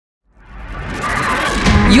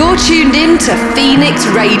You're tuned in to Phoenix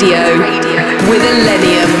Radio with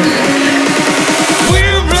ILLENIUM.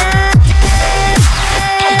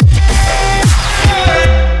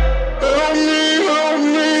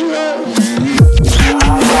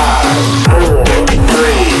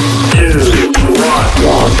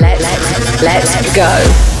 Let's go.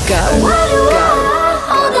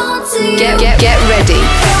 Get ready.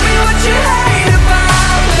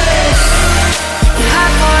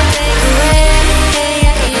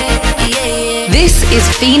 This is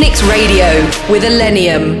Phoenix Radio with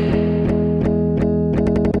ILLENIUM.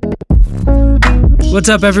 What's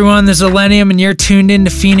up, everyone? This is ILLENIUM, and you're tuned in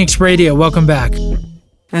to Phoenix Radio. Welcome back.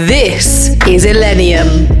 This is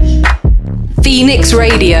ILLENIUM. Phoenix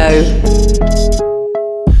Radio.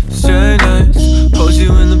 Straight nights, hold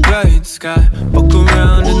you in the bright sky. Walk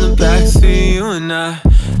around in the backseat, you and I.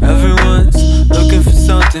 Everyone's looking for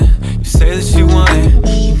something. You say that you want it,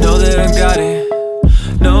 you know that I got it.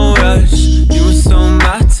 No rush, you were so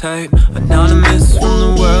my type. Anonymous from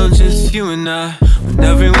the world, just you and I. When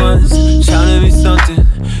everyone's trying to be something,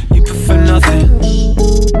 you prefer nothing.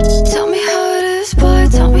 Tell me how it is, boy,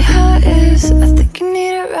 tell me how it is. I think you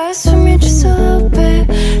need a rest from me just a little bit.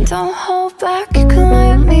 Don't hold back, you can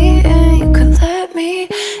let me in, you can let me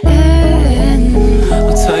in.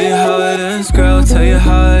 I'll tell you how it is, girl, I'll tell you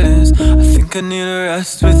how it is. I think I need a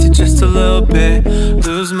rest with you just a little bit.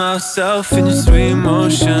 Lose myself in your sweet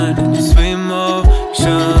motion, in your sweet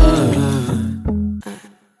motion.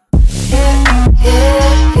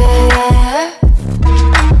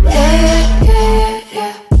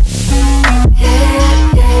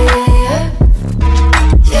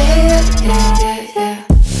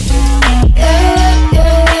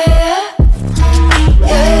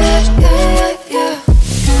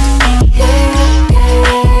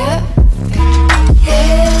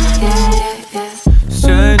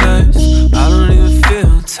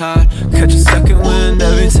 Catch a second wind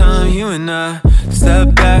every time you and I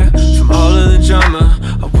step back from all of the drama.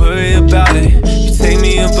 I worry about it, you take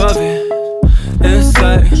me above it. It's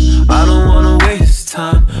like I don't wanna waste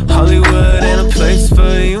time. Hollywood ain't a place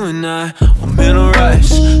for you and I. I'm in a rush,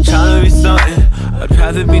 trying to be something. I'd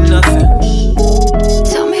rather be nothing.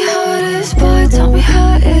 Tell me how it is, boy, tell me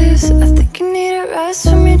how it is. I think you need a rest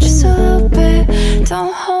from me just a little bit.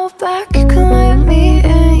 Don't hold back, you can let me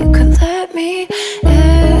in, you can let me in.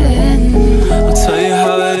 I'll tell you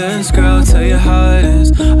how it is, girl, I'll tell you how it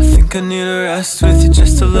is. I think I need a rest with you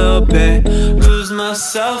just a little bit. Lose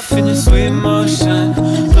myself in your sweet motion.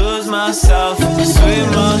 Lose myself in your sweet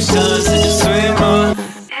motions, in your sweet motions.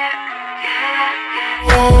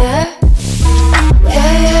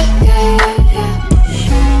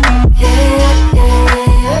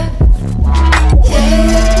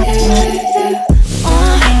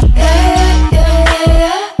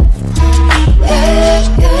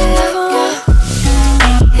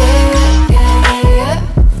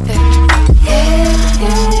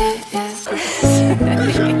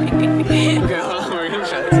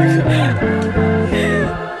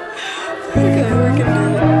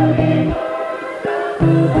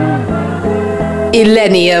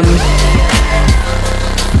 ILLENIUM.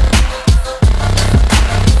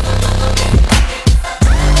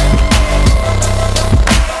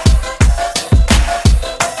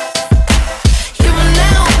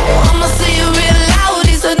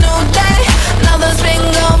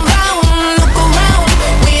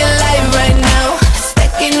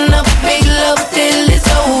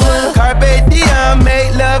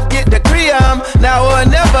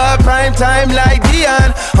 Time like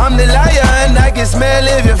Dion, I'm the lion, I can smell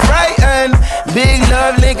if you're frightened. Big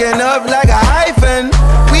love linking up like a hyphen.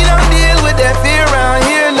 We don't deal with that fear around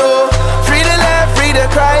here, no. Free to laugh, free to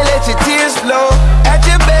cry, let your tears flow. At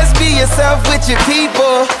your best, be yourself with your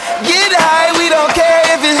people. Get high, we don't care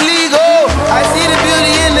if it's legal. I see the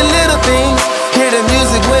beauty in the little things. Hear the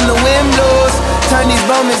music when the wind blows. Turn these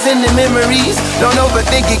moments into memories. Don't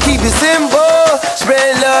overthink it, keep it simple.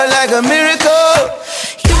 Spread love like a miracle.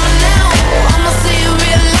 I'ma see you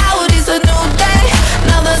real loud, it's a new day.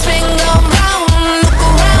 Another spin gone round, look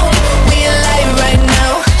around. We alive right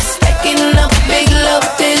now, stacking up big love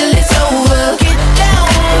till it's over. Get down,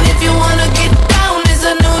 if you wanna get down, it's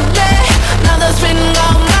a new day. Another spin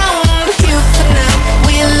gone round, here for now.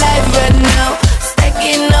 We alive right now,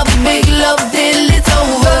 stacking up big love till it's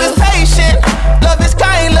over. Love is patient, love is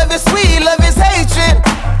kind, love is sweet, love is hatred.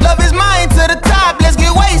 Love is mine to the top, let's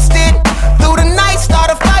get wasted.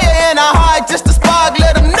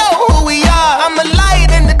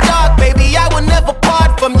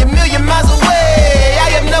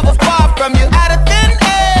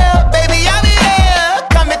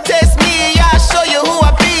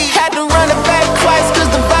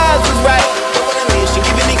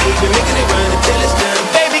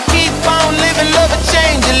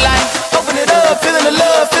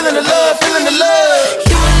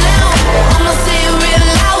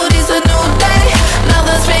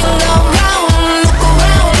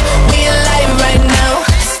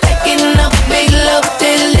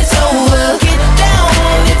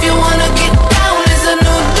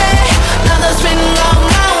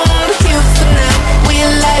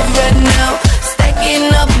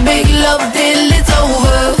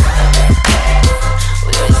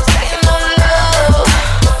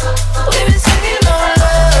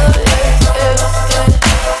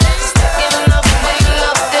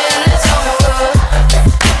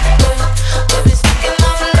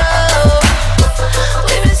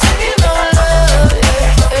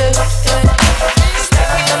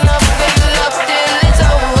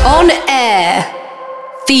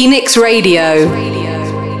 Phoenix Radio.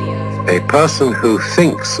 A person who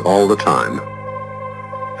thinks all the time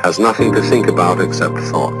has nothing to think about except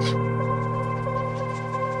thoughts.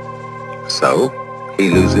 So, he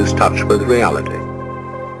loses touch with reality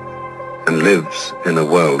and lives in a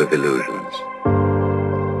world of illusions.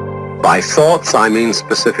 By thoughts, I mean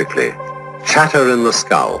specifically chatter in the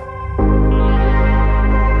skull,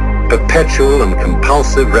 perpetual and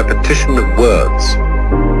compulsive repetition of words,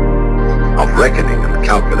 of reckoning and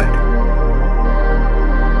calculating.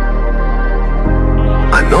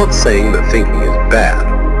 I'm not saying that thinking is bad.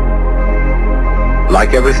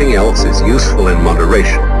 Like everything else, it's useful in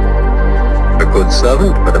moderation. A good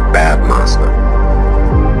servant, but a bad master.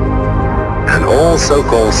 And all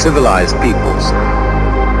so-called civilized peoples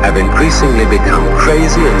have increasingly become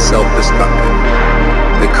crazy and self-destructive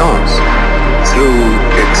because through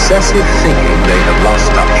excessive thinking they have lost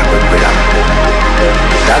touch with reality.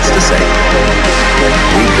 That's to say,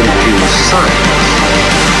 we confuse science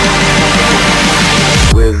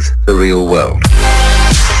with the real world.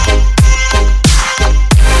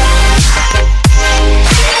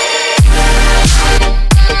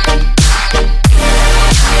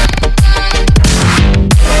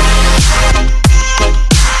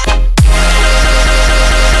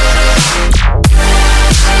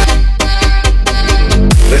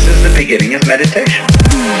 This is the beginning of meditation.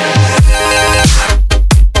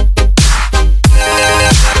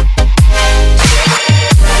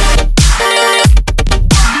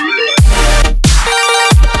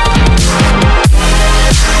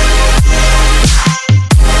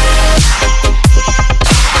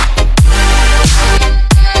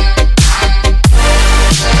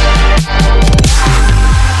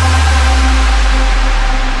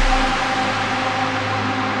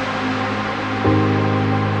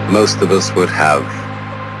 Most of us would have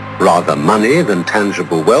rather money than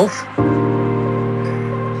tangible wealth,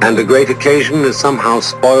 and a great occasion is somehow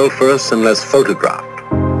spoiled for us unless photographed.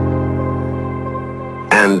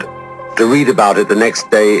 And to read about it the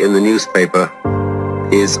next day in the newspaper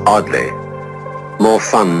is oddly more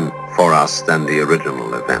fun for us than the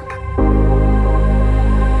original event.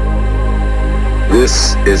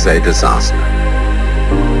 This is a disaster.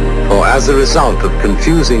 For as a result of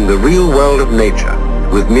confusing the real world of nature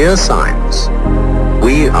with mere signs,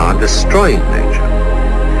 we are destroying nature.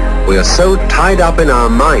 We are so tied up in our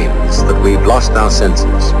minds that we've lost our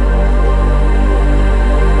senses.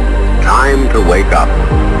 Time to wake up.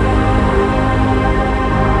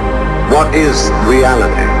 What is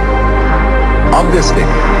reality? Obviously,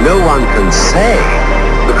 no one can say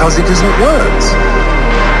because it isn't words.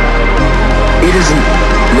 It isn't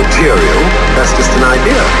material, that's just an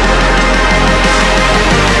idea.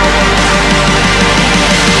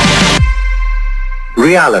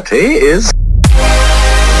 Reality is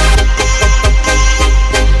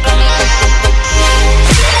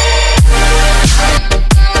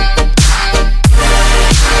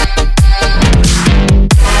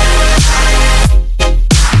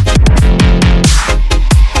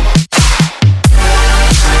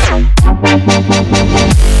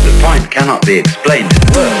The point cannot be explained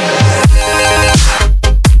in words.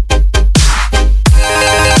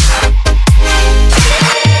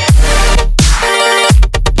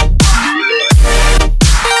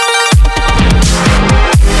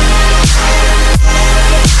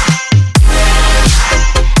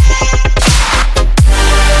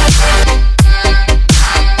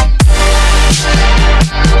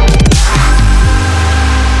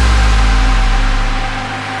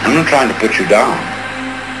 I'm not trying to put you down.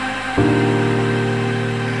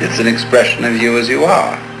 It's an expression of you as you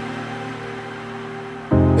are.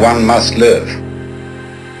 One must live.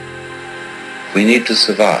 We need to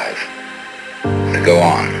survive, to go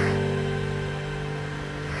on.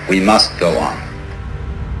 We must go on.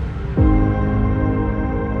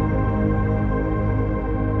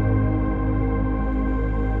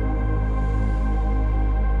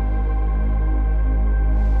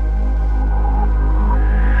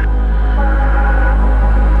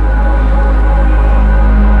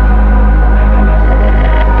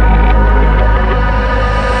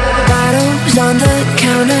 On the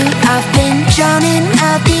counter, I've been drowning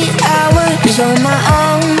out the hours on my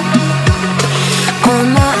own, on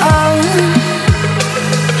my own.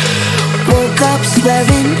 Woke up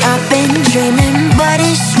swearing I've been dreaming, but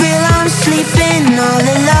it's real, I'm sleeping all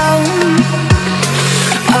alone,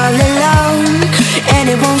 all alone. And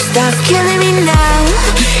it won't stop killing me now.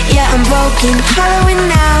 Yeah, I'm broken, hollowing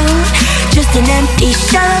out. just an empty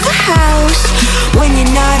shell of a house. When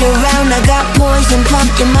you're not around, I got poison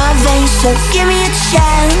pumped in my veins, so give me a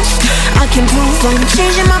chance. I can prove I'm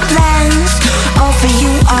changing my plans. All for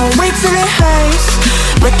you, I'll wait till it hurts,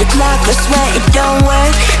 but the clock, I swear it don't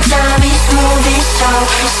work. Time is moving so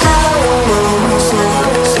slow,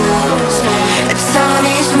 slow, slow, slow. Time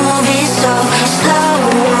is moving so slow.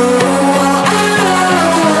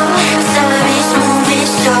 Time is moving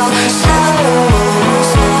so slow,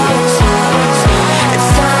 slow, slow, slow.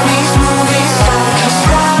 Time is moving so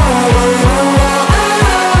slow.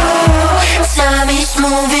 Time is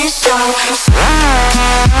moving so slow.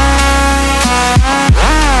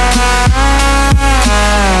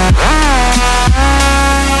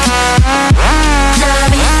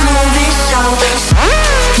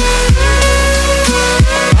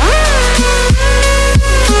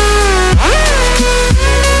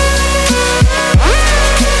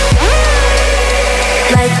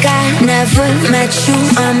 Never met you,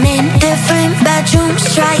 I'm in different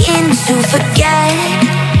bedrooms, trying to forget,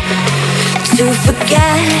 to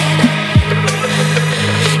forget.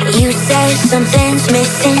 You said something's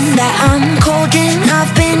missing, that I'm cold and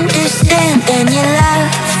I've been distant. Then you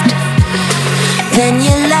left,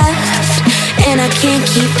 and I can't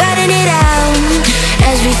keep writing it out.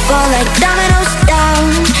 As we fall like dominoes down,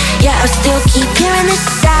 yeah, I still keep hearing the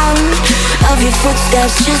sound of your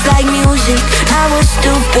footsteps, just like music. I was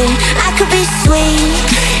stupid, I could be sweet.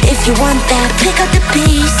 If you want that, pick up the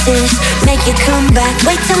pieces, make it come back,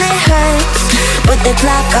 wait till it hurts, but the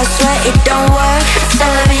clock, I swear it don't work.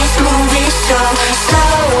 Time is moving so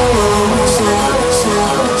slow, slow,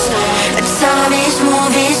 slow, slow. Time is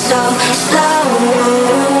moving so slow.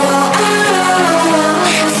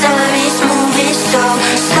 Time is moving so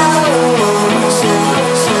slow, slow,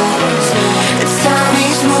 slow, slow. Time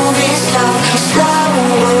is moving so slow.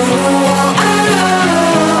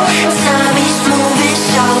 Time is moving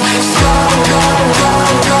so slow.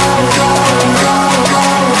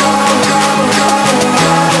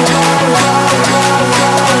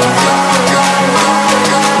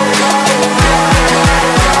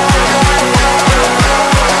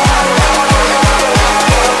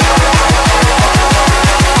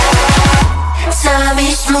 Time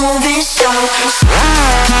is moving so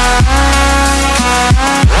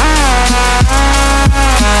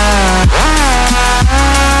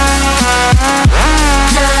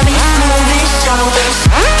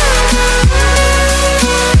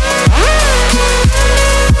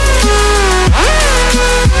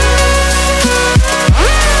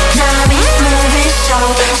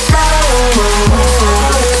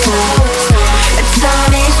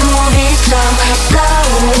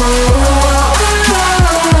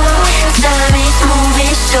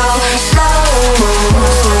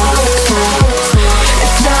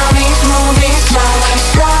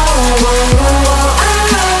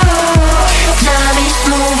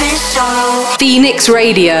Phoenix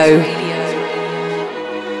Radio.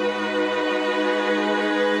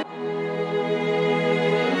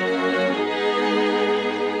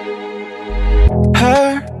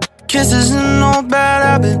 Her kiss is an old bad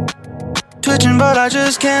habit, twitching but I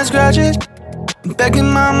just can't scratch it. I'm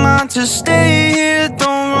begging my mind to stay here,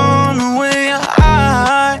 don't run away.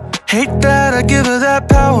 I hate that I give her that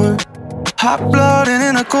power, hot blooded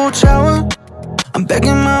in a cold shower. I'm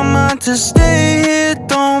begging my mind to stay here,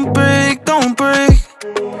 don't break, don't break.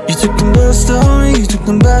 You took the best of me, you took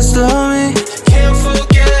the best of me. Can't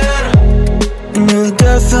forget her. And you're the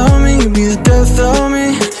death of me, you be the death of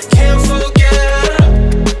me. Can't forget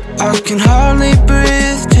her. I can hardly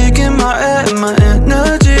breathe, taking my air and my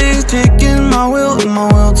energy, taking my will and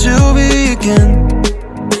my will to begin.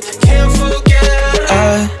 Can't forget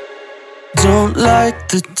her. I don't like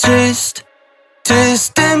the taste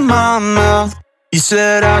in my mouth. You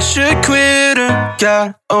said I should quit her,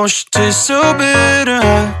 God, oh, she tastes so bitter.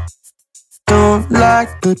 I don't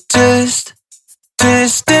like the taste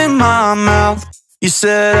in my mouth. You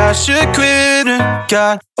said I should quit her,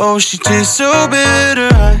 God, oh, she tastes so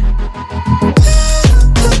bitter.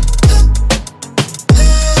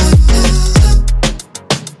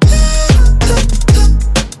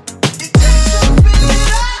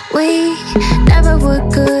 We never were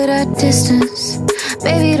good at distance.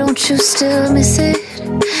 Baby, don't you still miss it?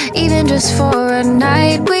 Even just for a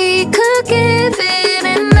night, we could give in.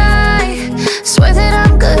 And I swear that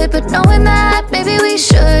I'm good, but knowing that maybe we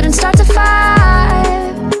shouldn't start to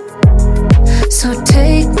fight. So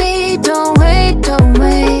take me, don't wait, don't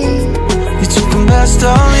wait. You took the best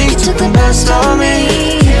of me, you took the best of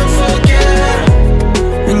me. Can't forget her.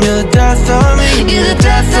 And you're the death of me, you're the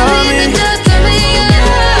death of me.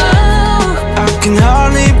 I can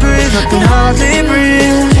hardly breathe, I can hardly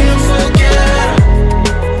breathe. Can't forget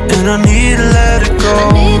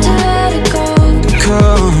I need to let it go.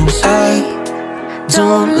 'Cause I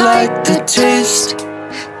don't like the taste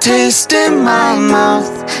in my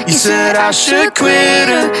mouth. You said I should quit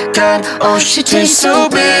her. God, oh, she tastes so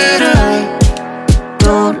bitter. I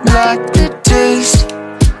don't like the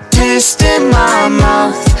taste in my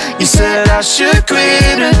mouth. You said I should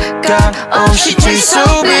quit her. God, oh, she tastes so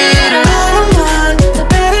bitter. I don't want the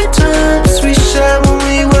better times we shared when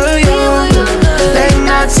we were young. Late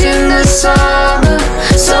nights in the summer,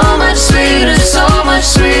 so much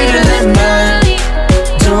sweeter than mine.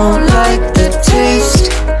 Don't like the taste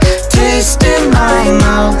in my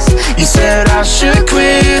mouth. You said I should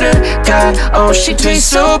quit her. God, oh, she tastes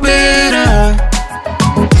so bitter.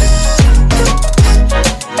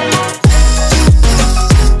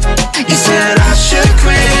 You said I should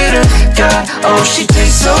quit her. God, oh, she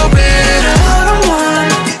tastes so bitter. I don't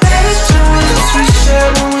want better times we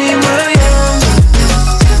shared when we were young.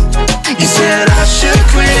 You said I should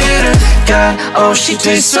quit her. God, oh, she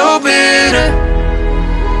tastes so bitter.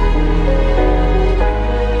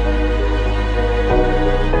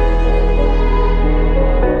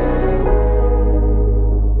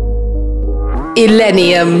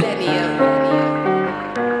 ILLENIUM.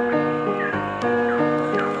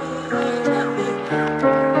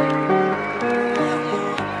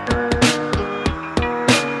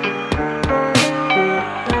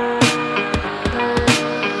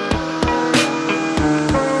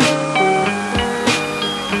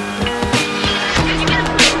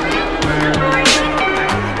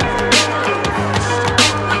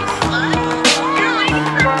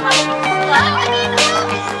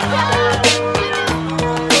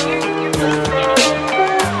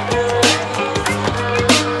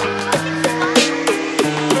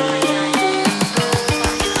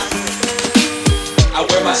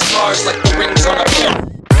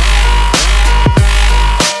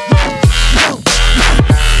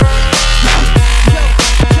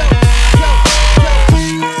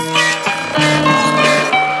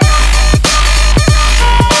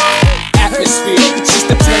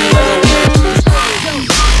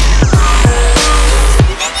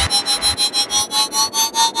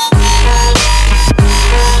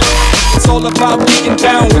 all about getting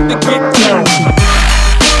down with the get down.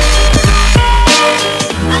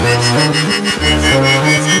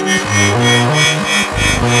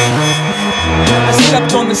 I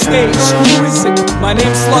stepped on the stage, who is it? My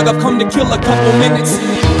name's Slug, I've come to kill a couple minutes.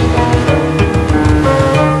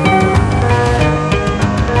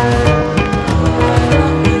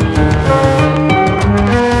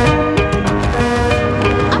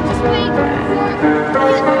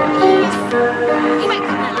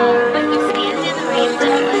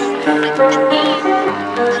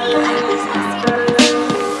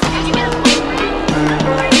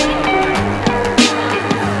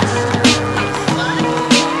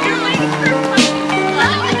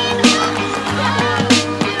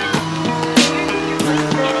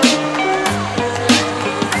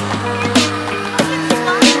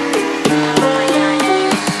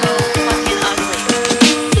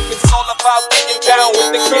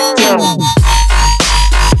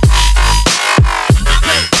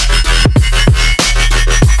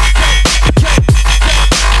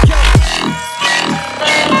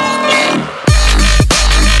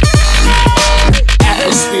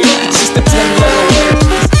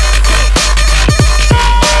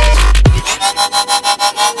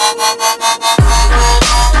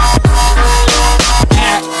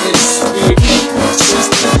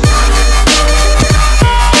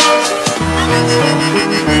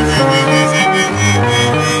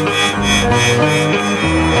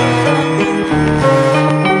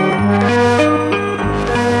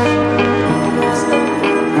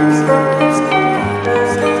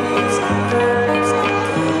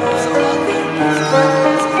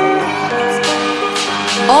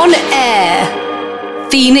 On air,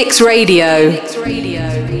 Phoenix Radio.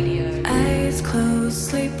 Eyes closed,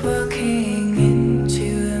 sleepwalking into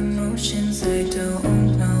emotions I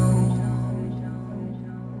don't know.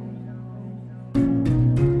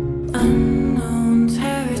 Unknown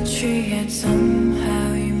territory, yet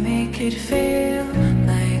somehow you make it feel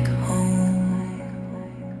like home.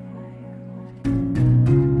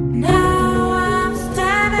 Now I'm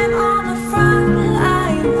standing on the front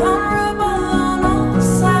line, vulnerable on all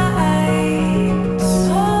sides.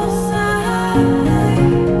 All sides.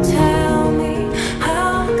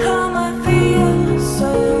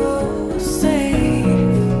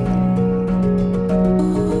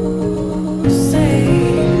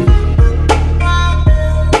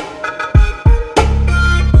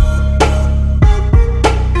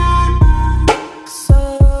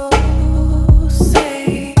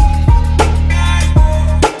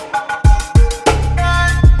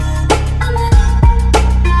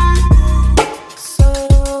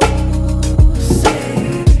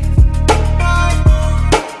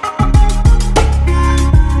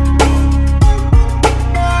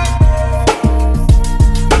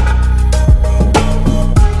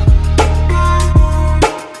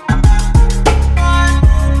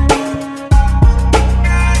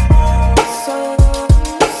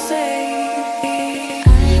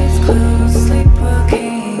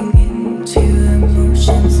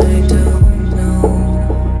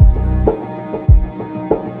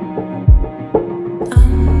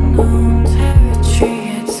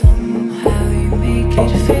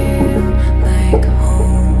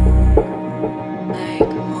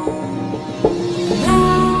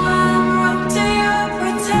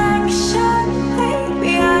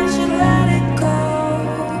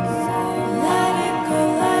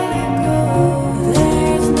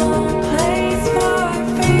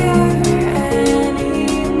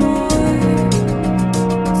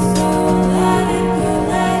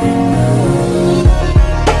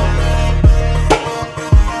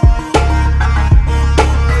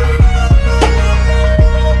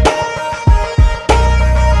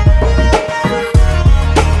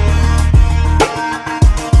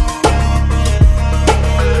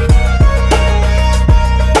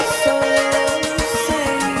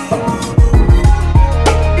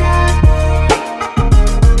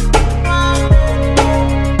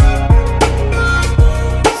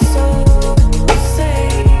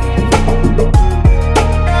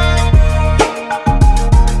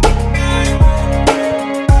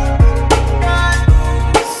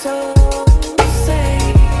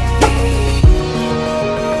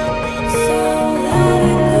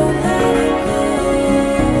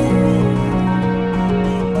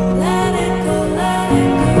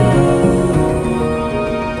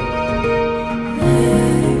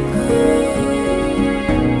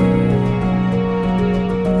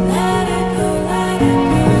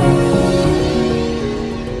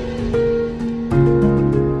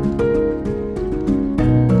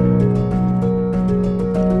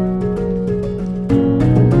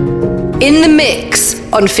 In the mix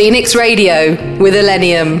on Phoenix Radio with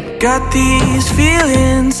ILLENIUM. Got these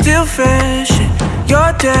feelings still fresh.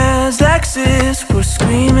 Your dad's Lexus. We're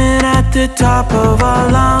screaming at the top of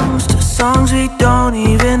our lungs to songs we don't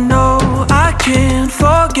even know. I can't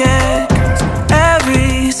forget, 'cause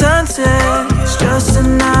every sunset is just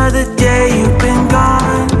another day you've been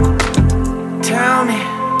gone. Tell me,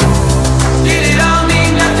 did it all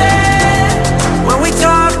mean nothing when we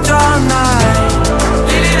talked all night?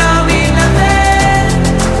 Did it all mean nothing?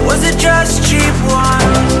 Was it just cheap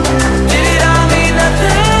wine? Did it all mean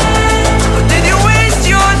nothing? Or did you waste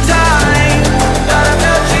your time? Thought I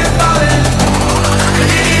felt you falling. But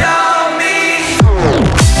did it all mean?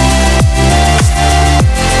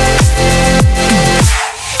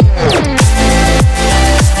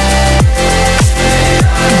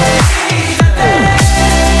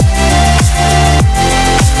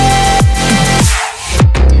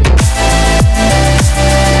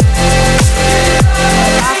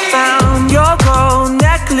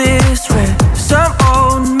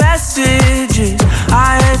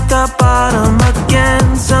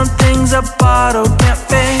 A bottle can't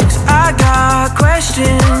fix. I got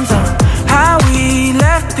questions on how we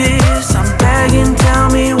left this. I'm begging, tell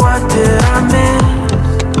me, what did I miss?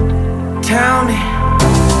 Tell me,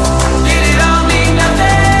 did it all mean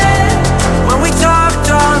nothing when we talked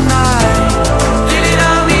all night? Did it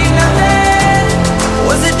all mean nothing?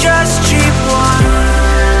 Was it just cheap wine?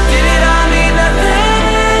 Did it all mean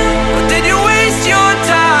nothing? Or did you waste your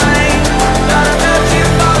time? Thought I felt you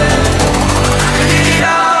falling. But did it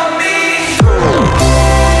all?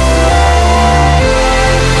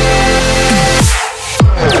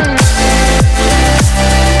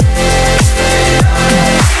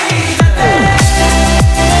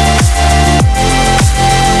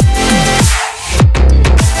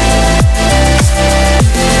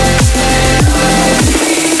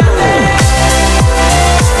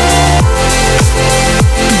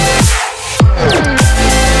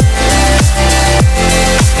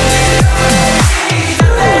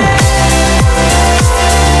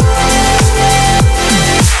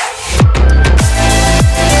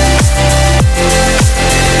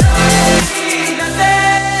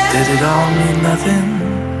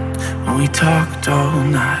 Talked all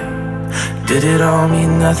night. Did it all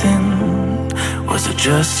mean nothing? Was it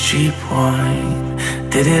just cheap wine?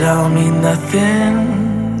 Did it all mean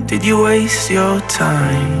nothing? Did you waste your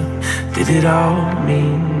time? Did it all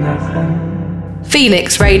mean nothing?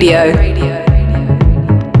 Phoenix Radio.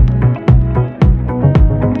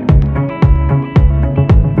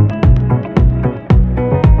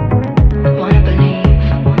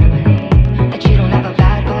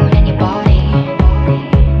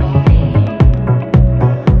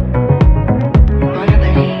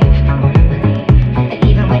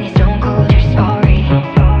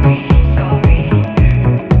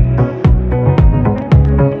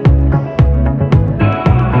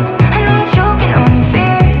 I know I'm choking on your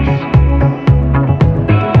fears.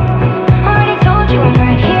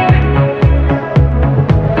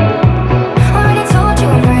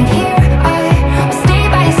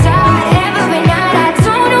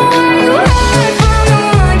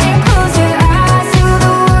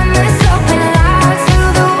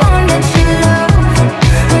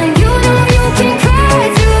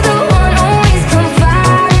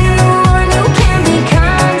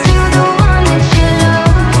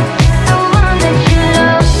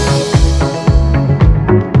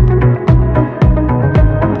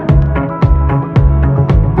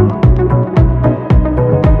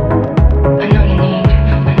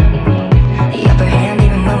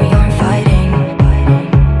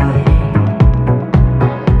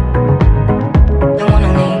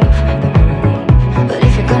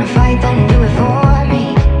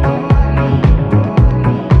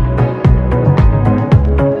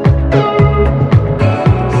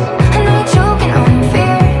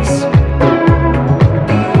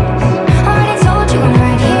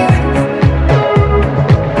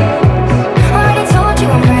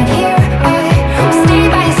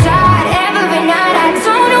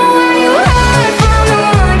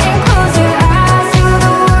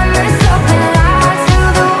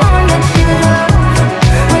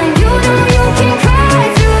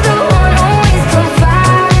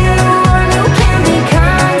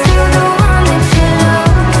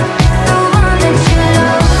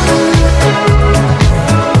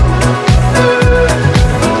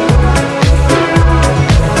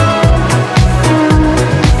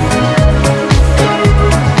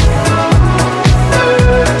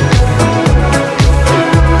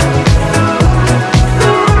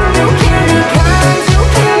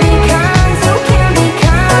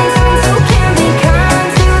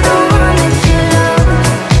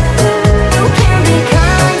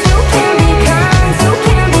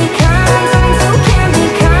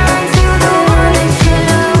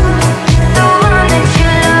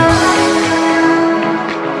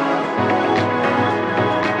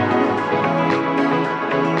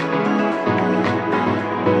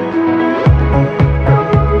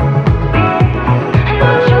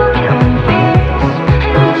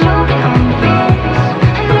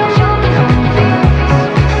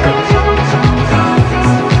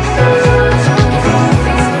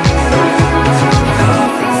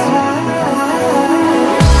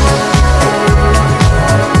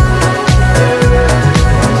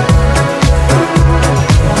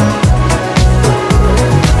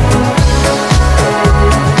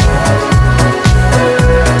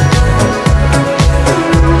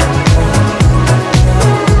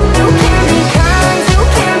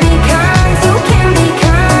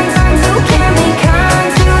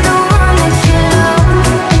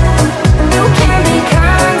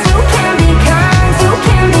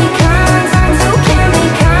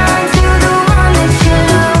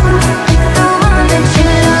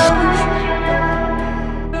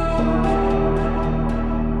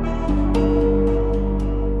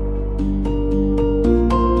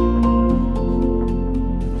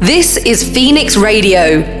 is Phoenix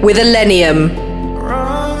Radio with ILLENIUM.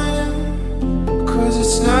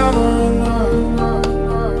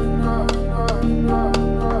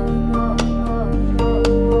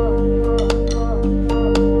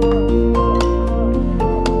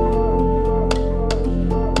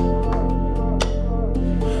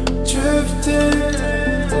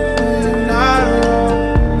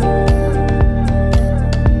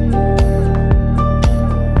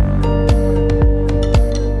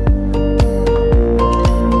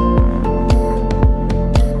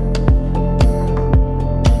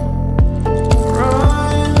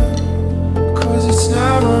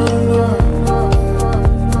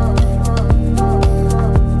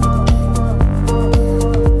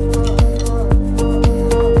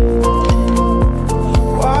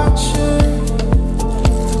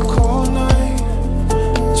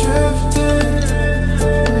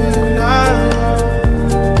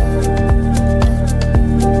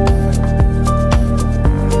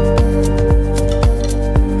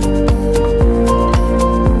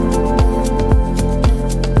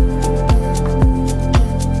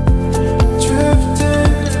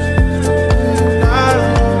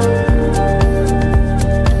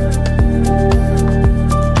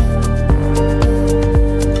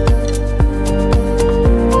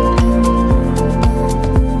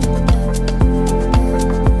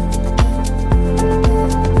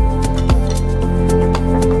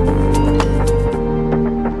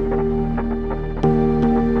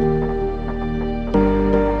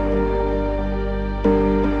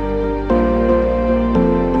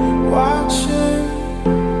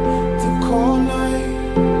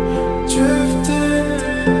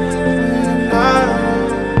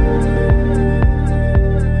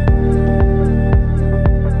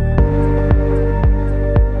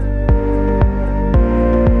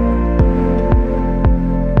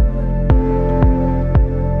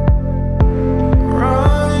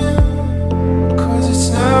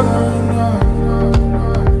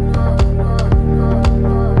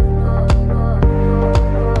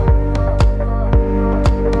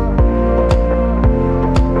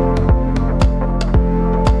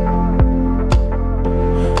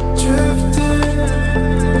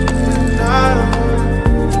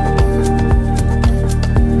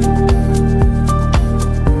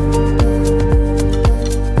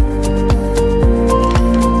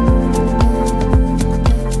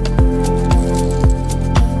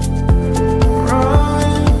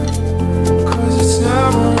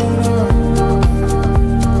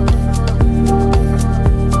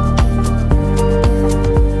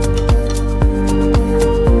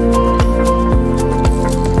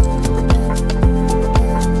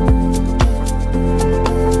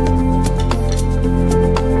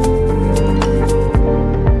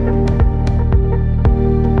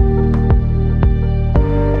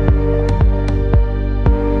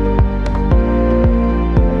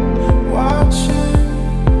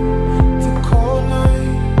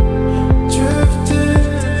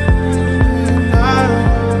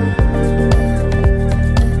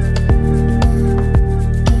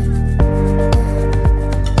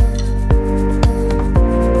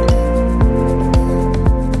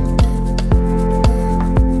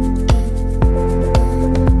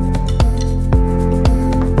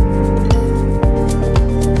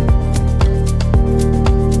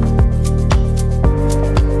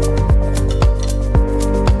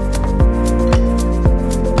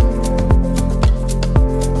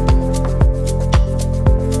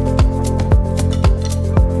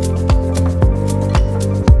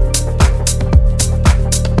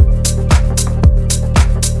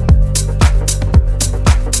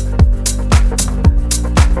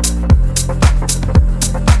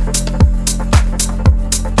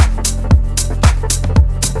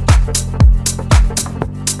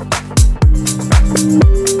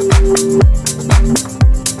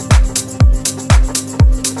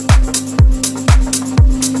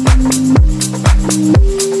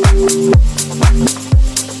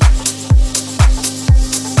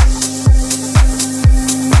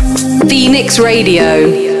 Phoenix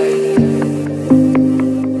Radio.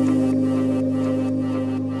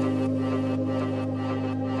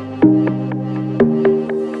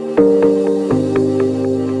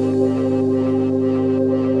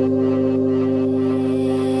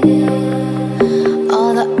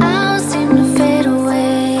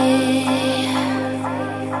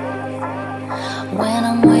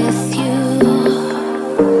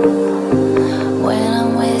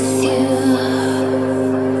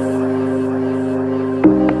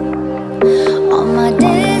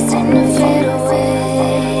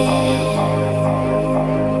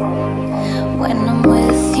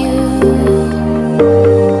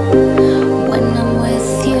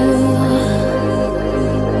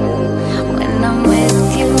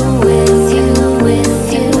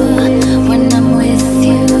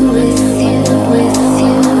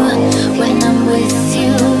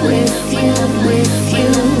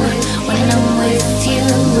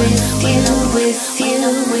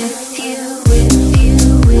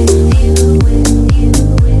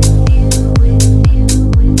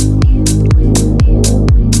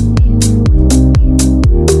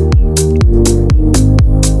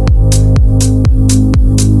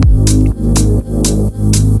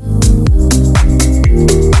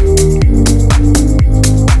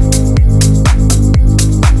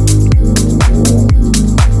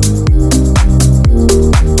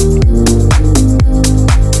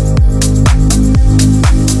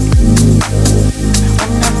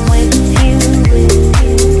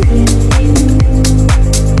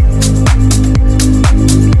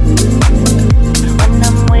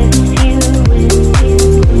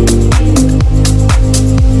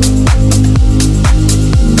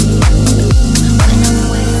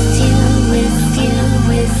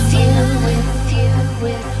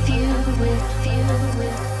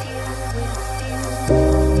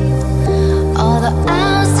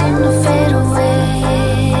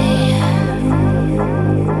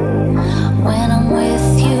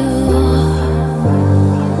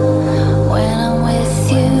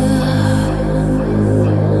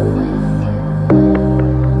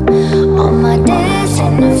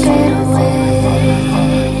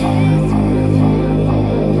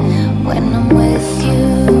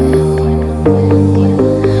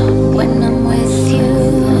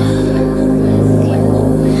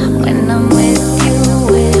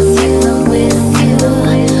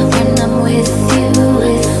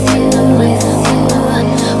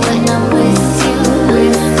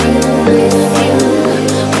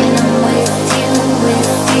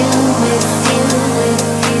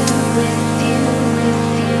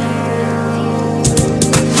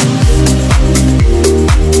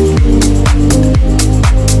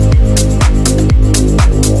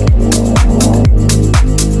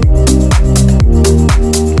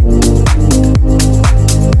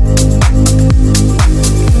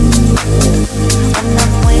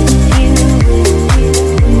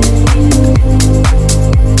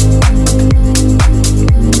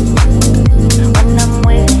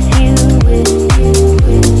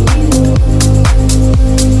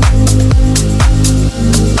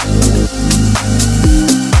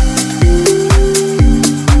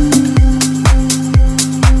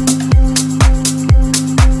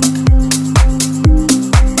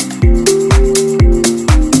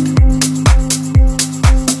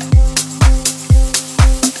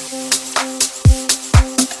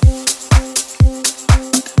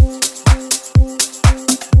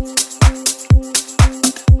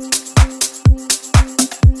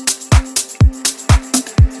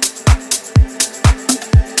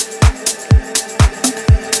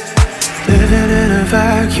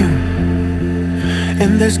 vacuum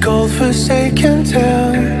in this cold forsaken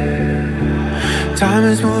town. Time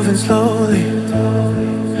is moving slowly.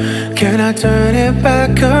 Can I turn it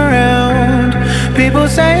back around? People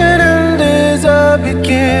say an end is a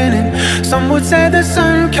beginning. Some would say the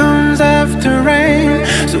sun comes after rain.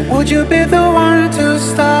 So would you be the one to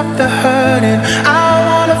stop the hurting? I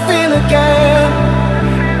wanna feel again.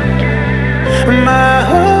 My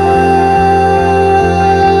heart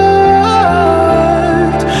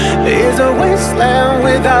is a wasteland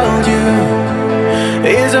without you.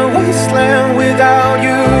 Is a wasteland without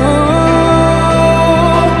you.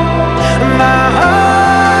 My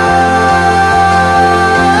heart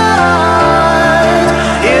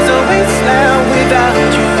is a wasteland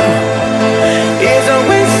without you. Is a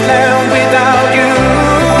wasteland without you.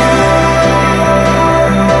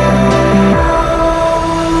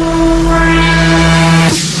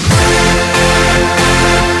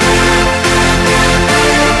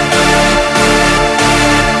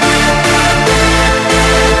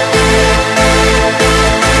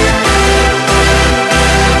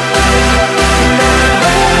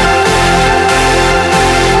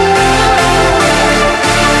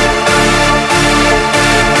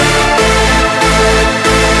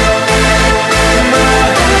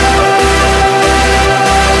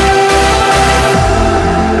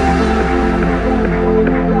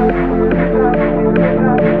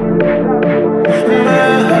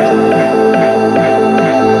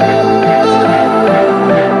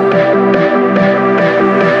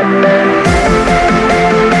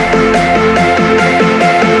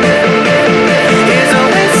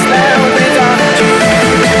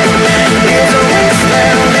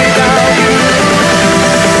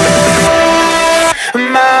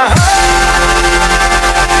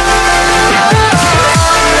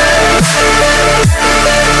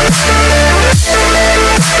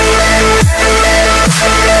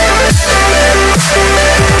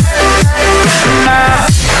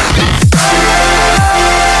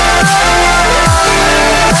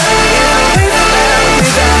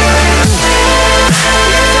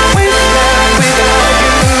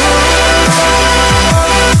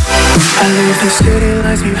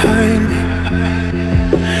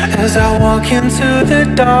 into the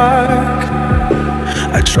dark.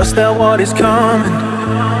 I trust that what is coming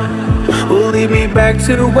will lead me back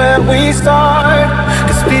to where we start.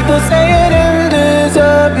 Cause people say an end is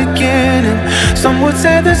a beginning. Some would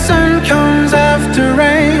say the sun comes after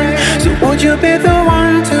rain. So would you be the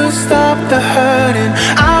one to stop the hurting?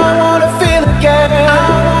 I wanna feel again. I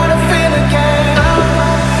wanna feel again.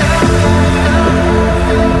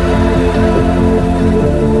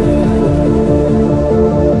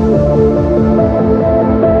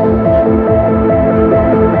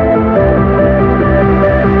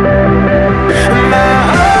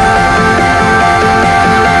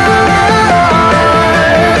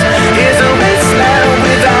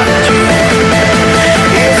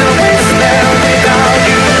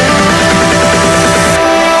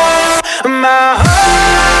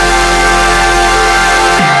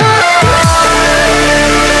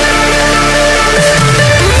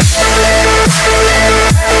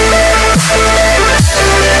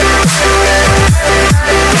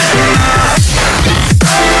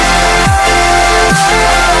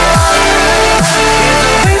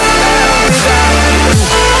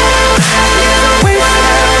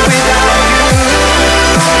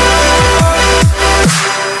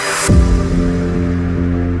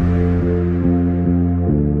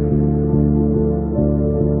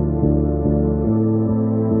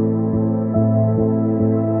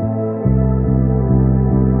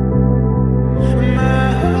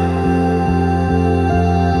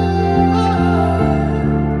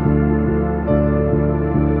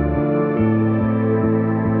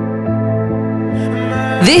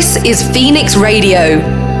 This is Phoenix Radio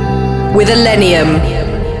with ILLENIUM.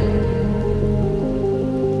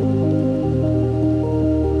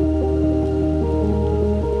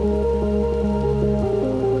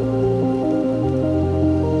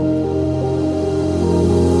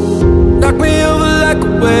 Knock me over like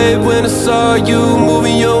a wave when I saw you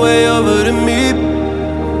moving your way over to me.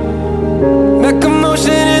 Make a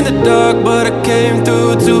motion in the dark, but I came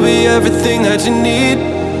through to be everything that you need.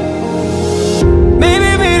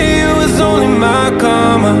 Only my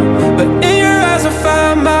karma, but in your eyes I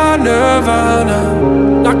found my nirvana.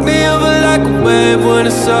 Knock me over like a wave when I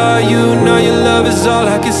saw you. Now your love is all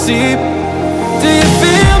I can see. Do you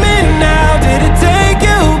feel me now? Did it take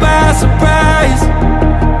you by surprise?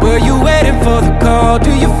 Were you waiting for the call?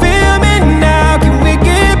 Do you feel me now? Can we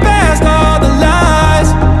get past all the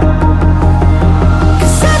lies?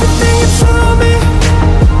 Cause everything you told me,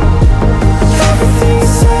 everything you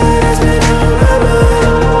said has been on my mind.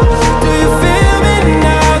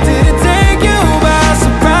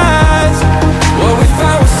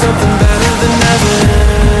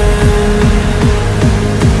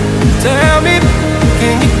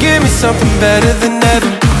 Something better than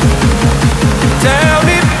ever. Tell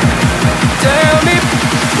me,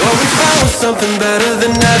 what we found was something better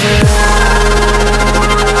than ever.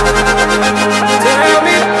 Tell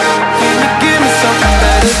me, can you give me something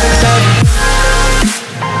better than ever?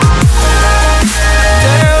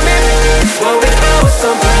 Tell me, what we found was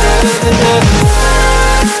something better than ever.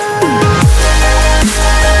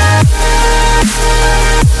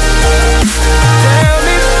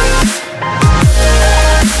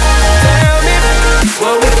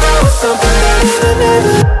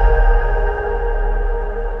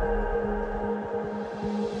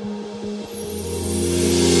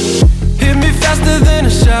 Hit me faster than a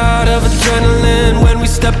shot of adrenaline when we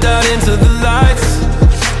stepped out into the lights.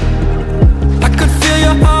 I could feel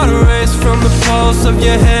your heart race from the pulse of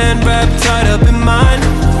your hand wrapped tight up in mine.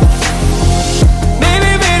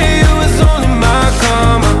 Maybe it was only my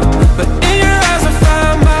karma, but in your eyes I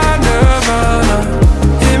found my nirvana.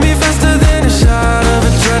 Hit me faster than a shot of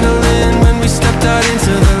adrenaline when we stepped out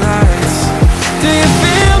into the lights. Do you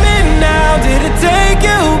feel me now? Did it take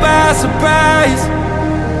you by surprise?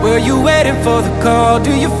 Were you waiting for the call?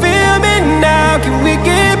 Do you feel me now? Can we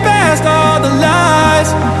get past all the lies?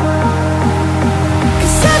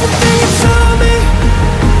 Cause everything you told me,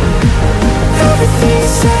 everything you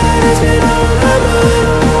said has been on my mind.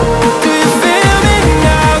 Do you feel me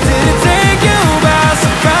now? Did it take you by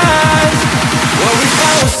surprise? What we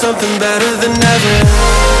found was something better than ever.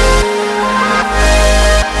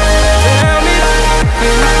 Tell me,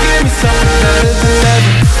 can you give me something better than ever?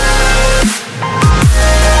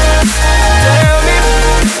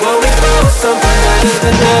 Something better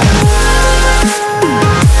than ever.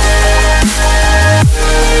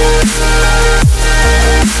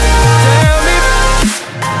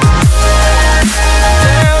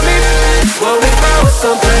 Tell me, what we found was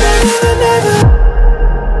something better than ever.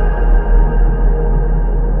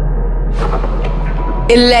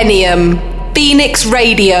 ILLENIUM, Phoenix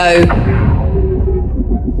Radio.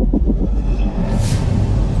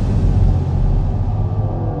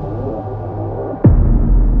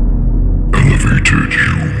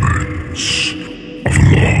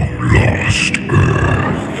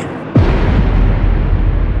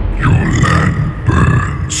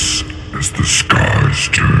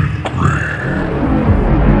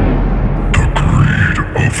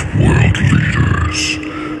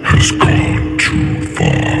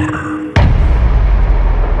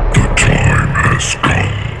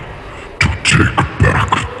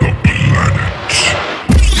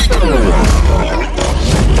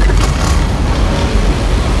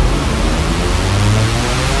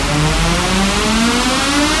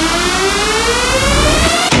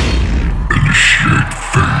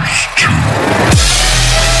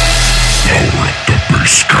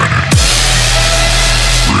 bass cannon.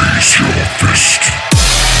 Raise your fist.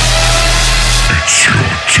 It's your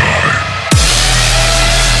time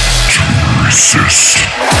to resist.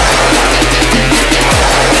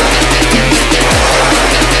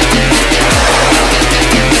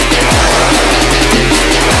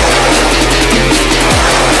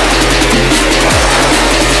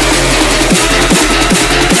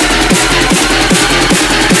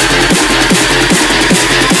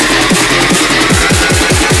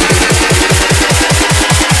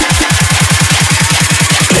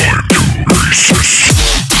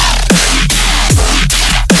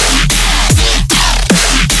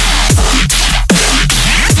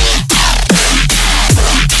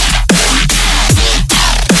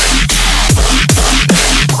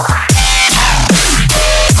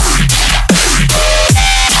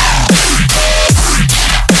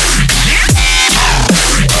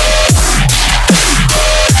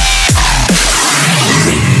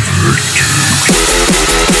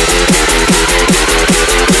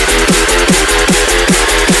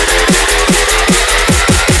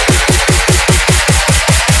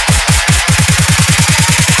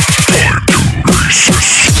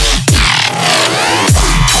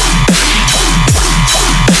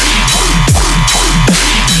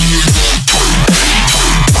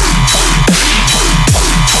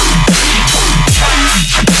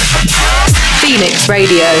 Phoenix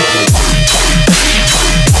Radio.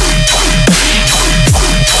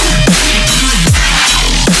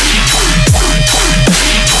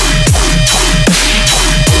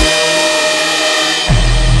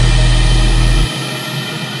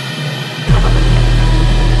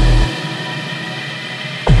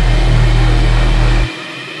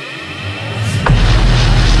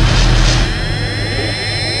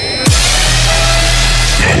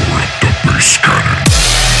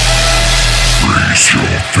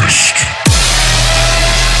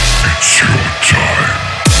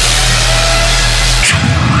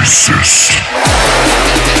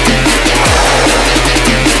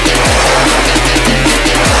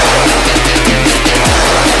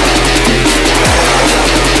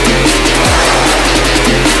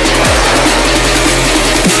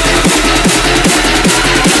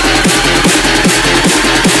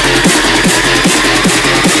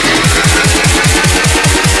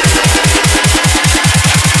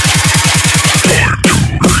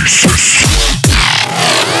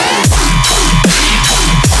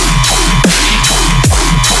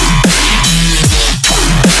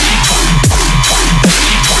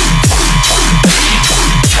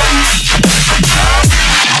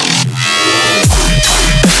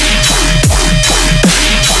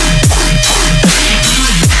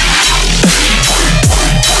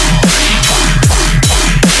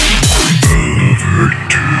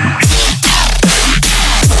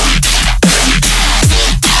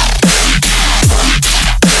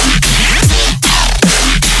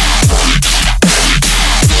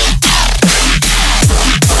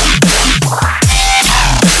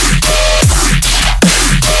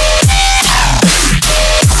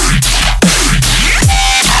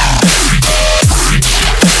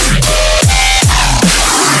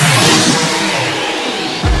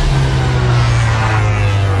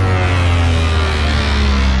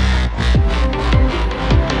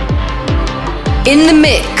 In the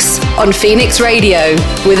mix on Phoenix Radio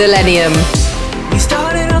with ILLENIUM. We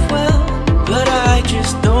started off well, but I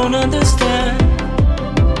just don't understand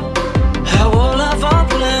how all of our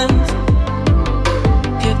plans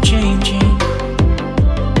kept changing.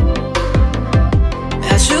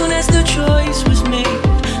 As soon as the choice was made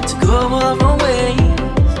to go our own ways,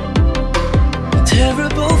 a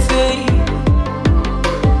terrible fate.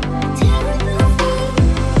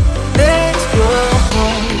 Let's go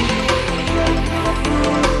home.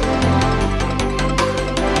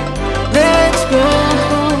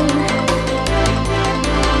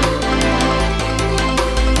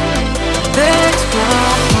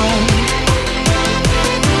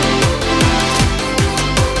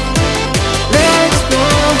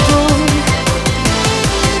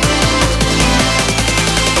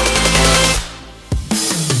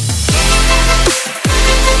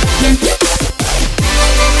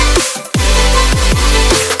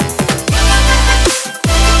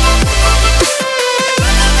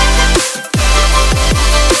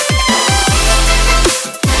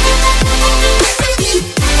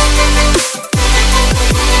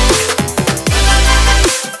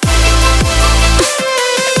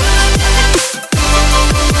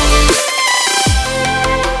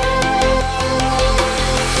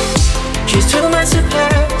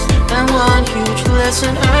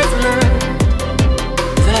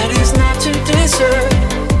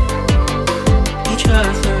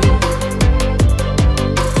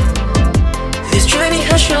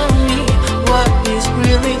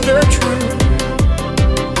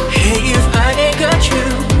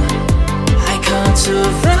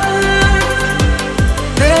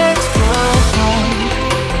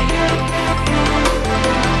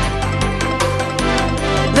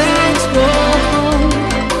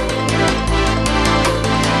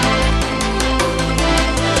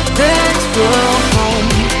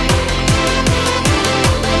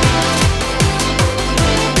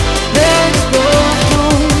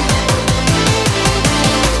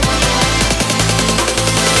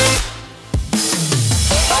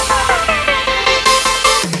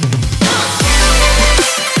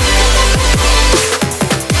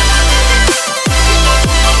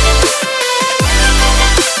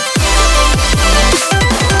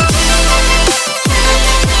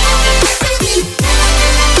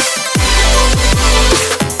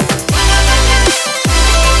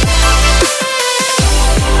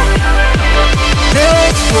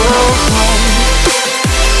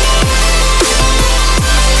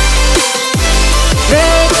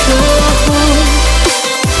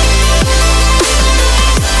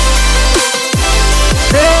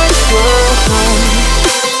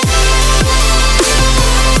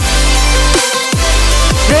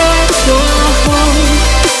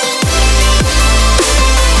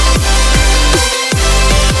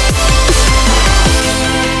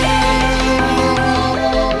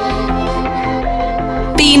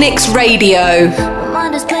 Phoenix Radio. My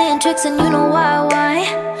mind is playing tricks and you know why.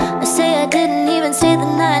 I say I didn't even say the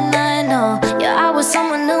night, no. Yeah, I was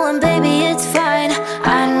someone new and baby, it's fine.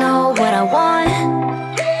 I know what I want.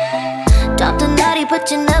 Dropped a naughty but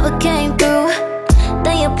you never came through.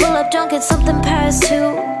 Then you pull up drunk at something past 2.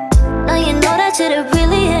 Now you know that shit, it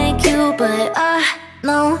really ain't you. But I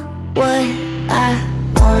know what I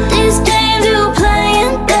want. These games you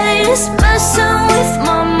playing, they just messing with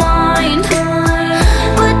my mind.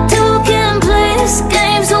 But two can play this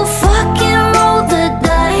game, so fucking roll the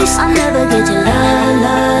dice. I'll never get you la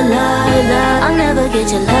la la la. I'll never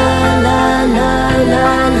get you la la la la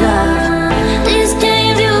la. These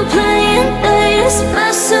games you playing, they just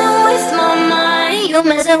messing with my mind. You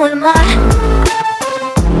messing with my.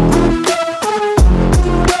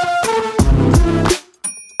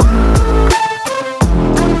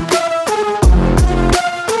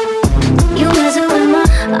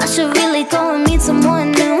 I should really go and meet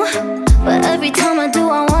someone new, but every time I do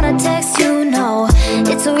I wanna text you. No,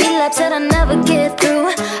 it's a relapse that I never get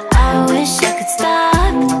through. I wish I could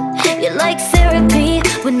stop. You're like therapy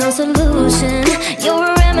with no solution. You're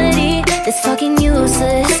a remedy that's fucking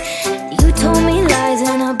useless. You told me lies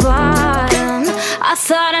in a bottom. I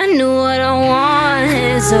thought I knew what I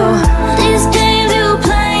wanted. So these games you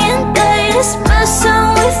playing, they just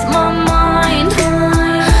messing with my mind.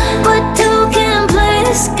 But two can play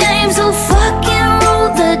this game, so fucking roll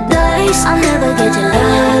the dice. I'll never get you la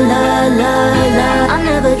la la la. I'll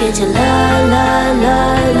never get you la la la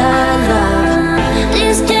la la.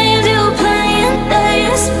 These games you playing, they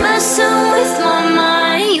just messing with my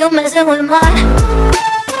mind. You messing with my.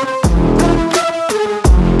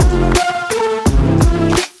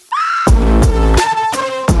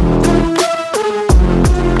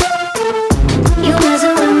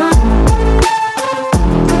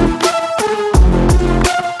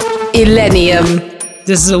 ILLENIUM.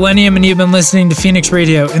 This is ILLENIUM, and you've been listening to Phoenix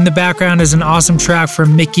Radio. In the background is an awesome track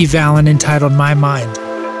from Mickey Vallon entitled My Mind.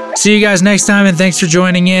 See you guys next time, and thanks for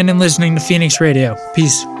joining in and listening to Phoenix Radio.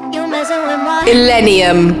 Peace.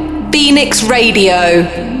 ILLENIUM, Phoenix Radio.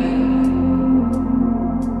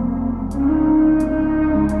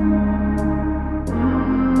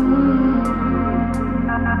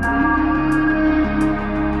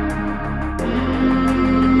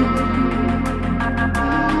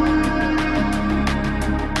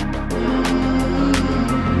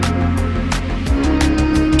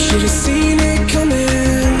 Should've seen it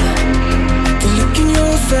coming, the look in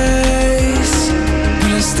your face.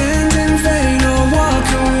 Will I stand in vain or walk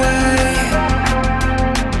away?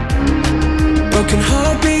 Broken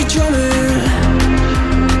heartbeat drumming,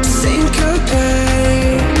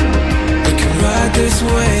 syncopate. I can ride this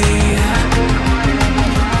wave.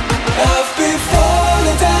 I've been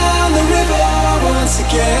falling down the river once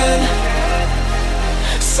again.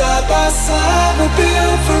 Side by side we'll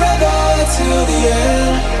build forever till the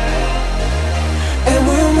end. And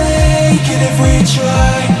we'll make it if we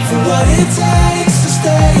try. For what it takes to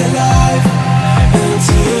stay alive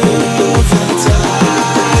until the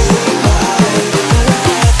dying light.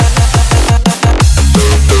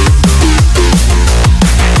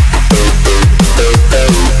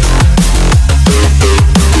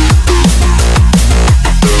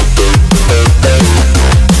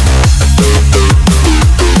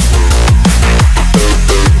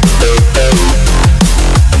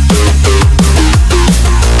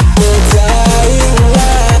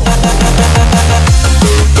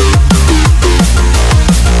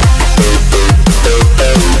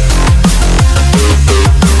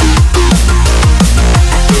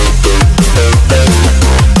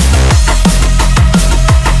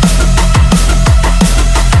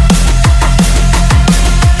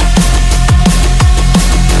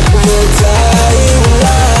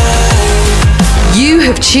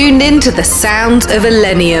 Tuned in to the sound of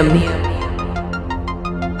ILLENIUM.